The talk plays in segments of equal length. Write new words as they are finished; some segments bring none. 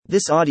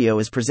This audio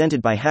is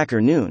presented by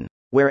Hacker Noon,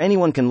 where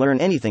anyone can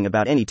learn anything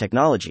about any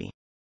technology.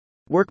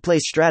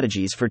 Workplace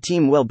Strategies for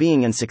Team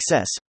Well-Being and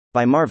Success,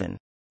 by Marvin.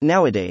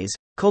 Nowadays,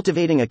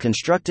 cultivating a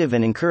constructive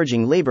and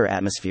encouraging labor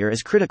atmosphere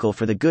is critical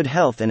for the good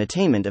health and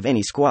attainment of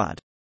any squad.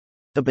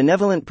 A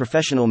benevolent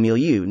professional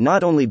milieu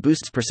not only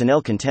boosts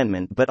personnel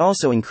contentment but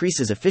also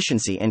increases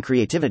efficiency and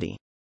creativity.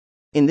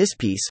 In this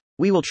piece,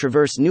 we will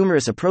traverse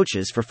numerous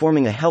approaches for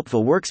forming a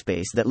helpful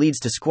workspace that leads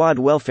to squad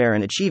welfare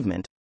and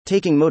achievement,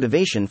 taking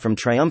motivation from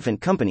triumphant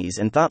companies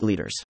and thought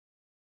leaders.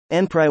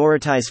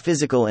 Prioritize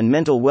physical and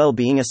mental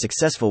well-being. A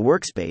successful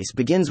workspace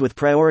begins with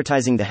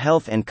prioritizing the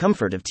health and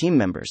comfort of team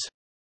members.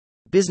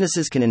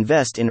 Businesses can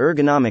invest in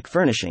ergonomic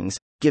furnishings,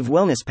 give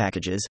wellness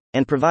packages,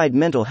 and provide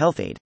mental health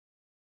aid.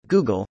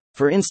 Google,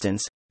 for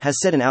instance, has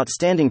set an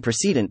outstanding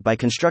precedent by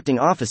constructing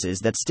offices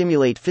that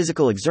stimulate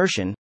physical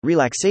exertion,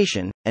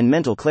 relaxation, and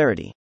mental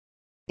clarity.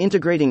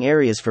 Integrating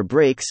areas for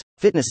breaks,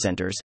 fitness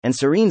centers, and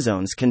serene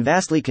zones can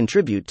vastly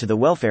contribute to the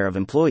welfare of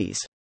employees.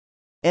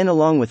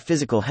 Along with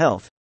physical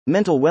health,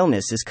 mental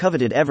wellness is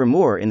coveted ever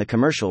more in the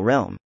commercial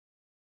realm.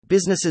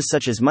 Businesses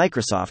such as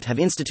Microsoft have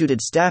instituted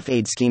staff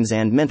aid schemes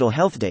and mental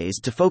health days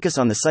to focus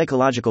on the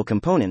psychological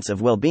components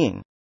of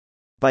well-being.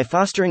 By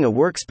fostering a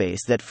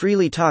workspace that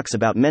freely talks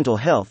about mental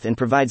health and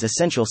provides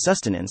essential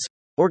sustenance,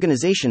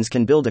 organizations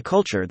can build a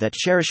culture that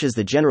cherishes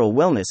the general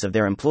wellness of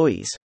their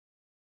employees.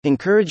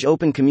 Encourage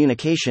open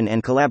communication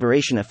and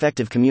collaboration.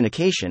 Effective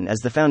communication is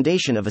the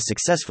foundation of a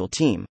successful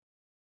team.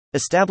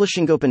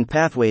 Establishing open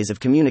pathways of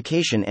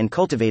communication and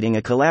cultivating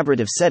a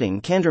collaborative setting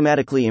can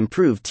dramatically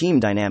improve team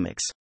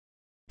dynamics.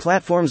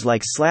 Platforms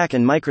like Slack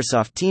and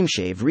Microsoft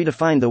Teamshare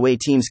redefine the way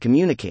teams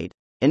communicate,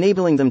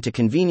 enabling them to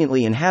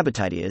conveniently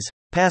inhabit ideas,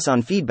 pass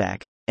on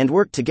feedback, and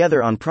work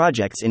together on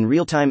projects in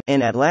real time.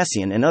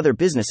 Atlassian and other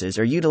businesses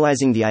are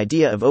utilizing the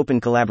idea of open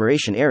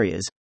collaboration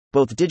areas,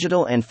 both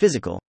digital and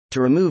physical,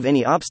 to remove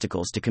any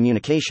obstacles to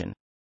communication.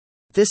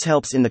 This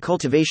helps in the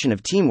cultivation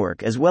of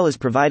teamwork as well as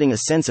providing a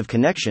sense of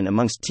connection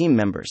amongst team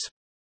members.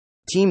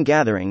 Team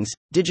gatherings,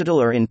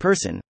 digital or in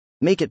person,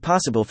 make it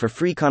possible for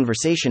free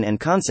conversation and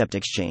concept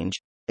exchange,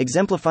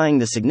 exemplifying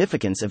the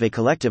significance of a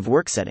collective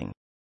work setting.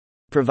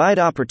 Provide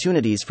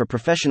opportunities for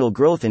professional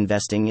growth.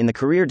 Investing in the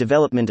career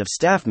development of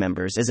staff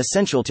members is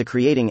essential to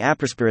creating a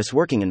prosperous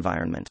working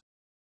environment.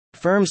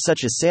 Firms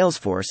such as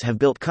Salesforce have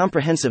built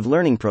comprehensive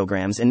learning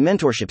programs and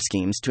mentorship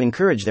schemes to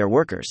encourage their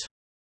workers.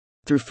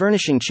 Through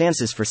furnishing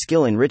chances for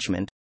skill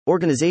enrichment,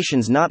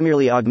 organizations not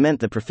merely augment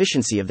the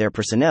proficiency of their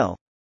personnel,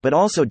 but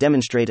also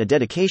demonstrate a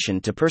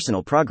dedication to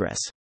personal progress.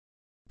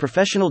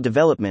 Professional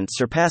development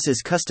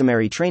surpasses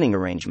customary training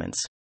arrangements.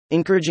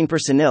 Encouraging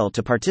personnel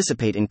to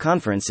participate in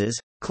conferences,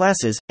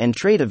 classes, and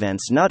trade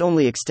events not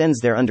only extends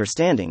their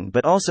understanding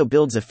but also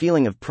builds a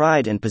feeling of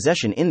pride and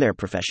possession in their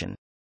profession.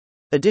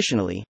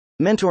 Additionally,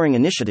 mentoring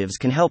initiatives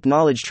can help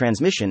knowledge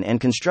transmission and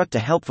construct a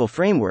helpful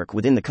framework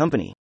within the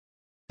company.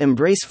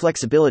 Embrace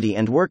flexibility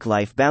and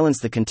work-life balance.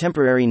 The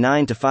contemporary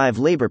 9-to-5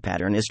 labor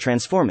pattern is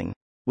transforming,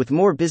 with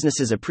more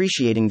businesses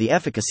appreciating the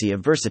efficacy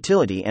of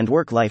versatility and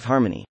work-life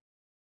harmony.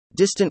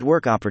 Distant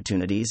work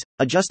opportunities,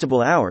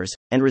 adjustable hours,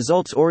 and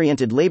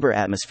results-oriented labor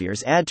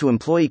atmospheres add to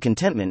employee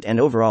contentment and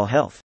overall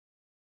health.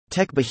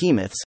 Tech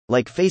behemoths,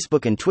 like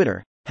Facebook and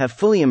Twitter, have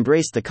fully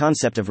embraced the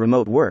concept of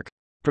remote work,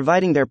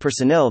 providing their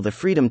personnel the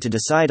freedom to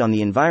decide on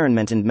the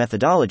environment and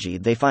methodology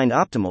they find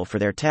optimal for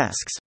their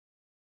tasks.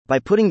 By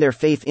putting their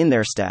faith in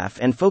their staff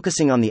and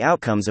focusing on the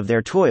outcomes of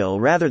their toil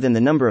rather than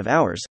the number of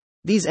hours,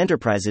 these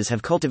enterprises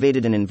have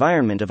cultivated an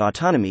environment of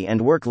autonomy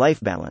and work-life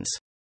balance.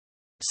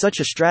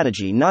 Such a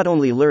strategy not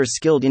only lures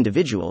skilled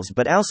individuals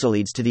but also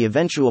leads to the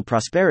eventual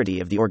prosperity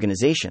of the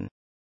organization.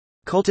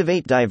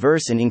 Cultivate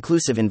diverse and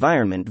inclusive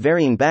environment.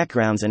 Varying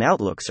backgrounds and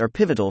outlooks are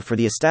pivotal for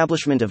the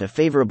establishment of a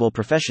favorable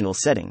professional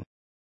setting.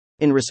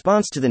 In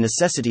response to the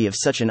necessity of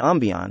such an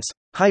ambiance,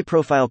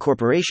 high-profile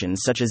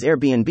corporations such as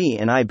Airbnb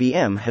and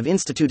IBM have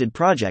instituted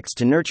projects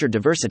to nurture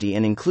diversity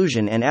and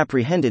inclusion and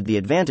apprehended the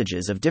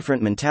advantages of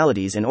different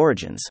mentalities and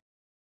origins.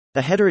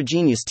 A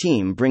heterogeneous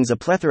team brings a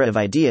plethora of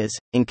ideas,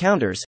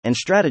 encounters, and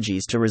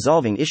strategies to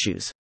resolving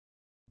issues.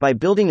 By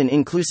building an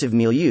inclusive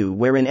milieu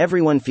wherein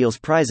everyone feels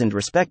prized and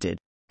respected,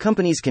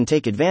 companies can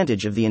take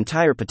advantage of the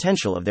entire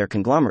potential of their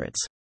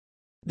conglomerates.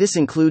 This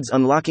includes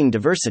unlocking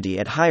diversity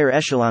at higher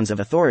echelons of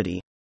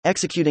authority,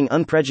 executing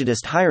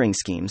unprejudiced hiring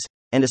schemes,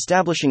 and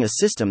establishing a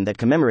system that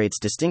commemorates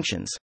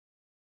distinctions.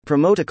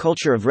 Promote a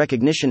culture of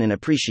recognition and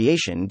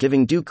appreciation.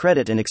 Giving due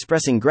credit and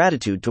expressing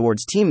gratitude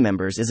towards team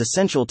members is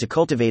essential to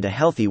cultivate a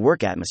healthy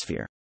work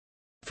atmosphere.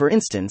 For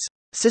instance,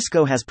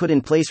 Cisco has put in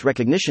place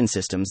recognition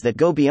systems that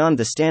go beyond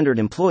the standard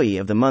Employee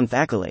of the Month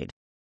accolade.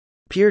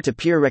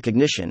 Peer-to-peer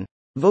recognition,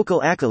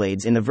 vocal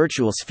accolades in the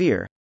virtual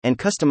sphere, and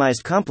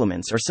customized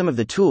compliments are some of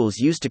the tools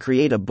used to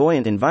create a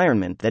buoyant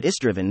environment that is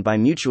driven by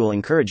mutual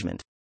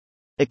encouragement.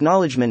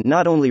 Acknowledgement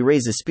not only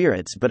raises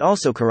spirits but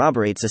also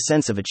corroborates a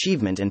sense of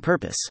achievement and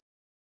purpose.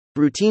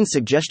 Routine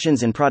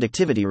suggestions and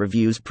productivity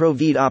reviews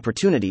provide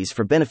opportunities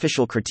for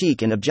beneficial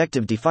critique and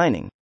objective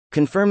defining,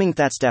 confirming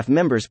that staff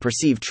members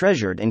perceive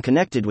treasured and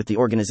connected with the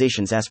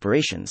organization's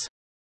aspirations.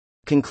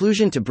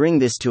 Conclusion: to bring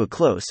this to a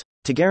close,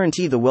 to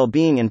guarantee the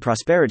well-being and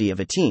prosperity of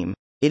a team,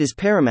 it is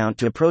paramount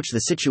to approach the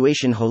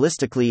situation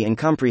holistically and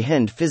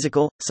comprehend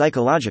physical,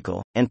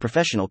 psychological, and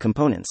professional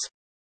components.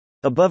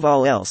 Above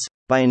all else,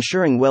 by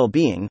ensuring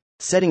well-being,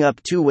 setting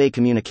up two-way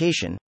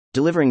communication,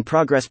 delivering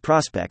progress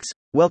prospects,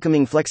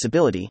 welcoming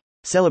flexibility,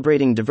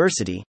 celebrating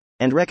diversity,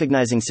 and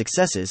recognizing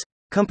successes,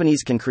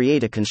 companies can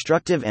create a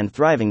constructive and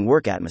thriving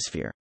work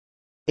atmosphere.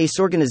 As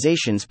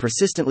organizations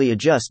persistently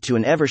adjust to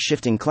an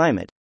ever-shifting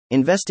climate,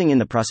 investing in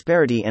the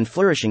prosperity and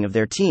flourishing of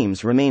their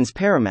teams remains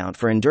paramount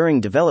for enduring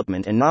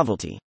development and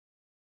novelty.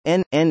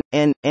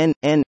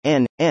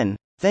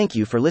 Thank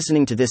you for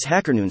listening to this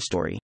HackerNoon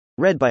story,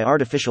 read by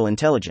Artificial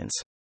Intelligence.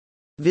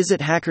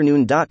 Visit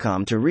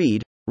hackerNoon.com to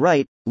read,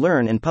 write,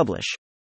 learn, and publish.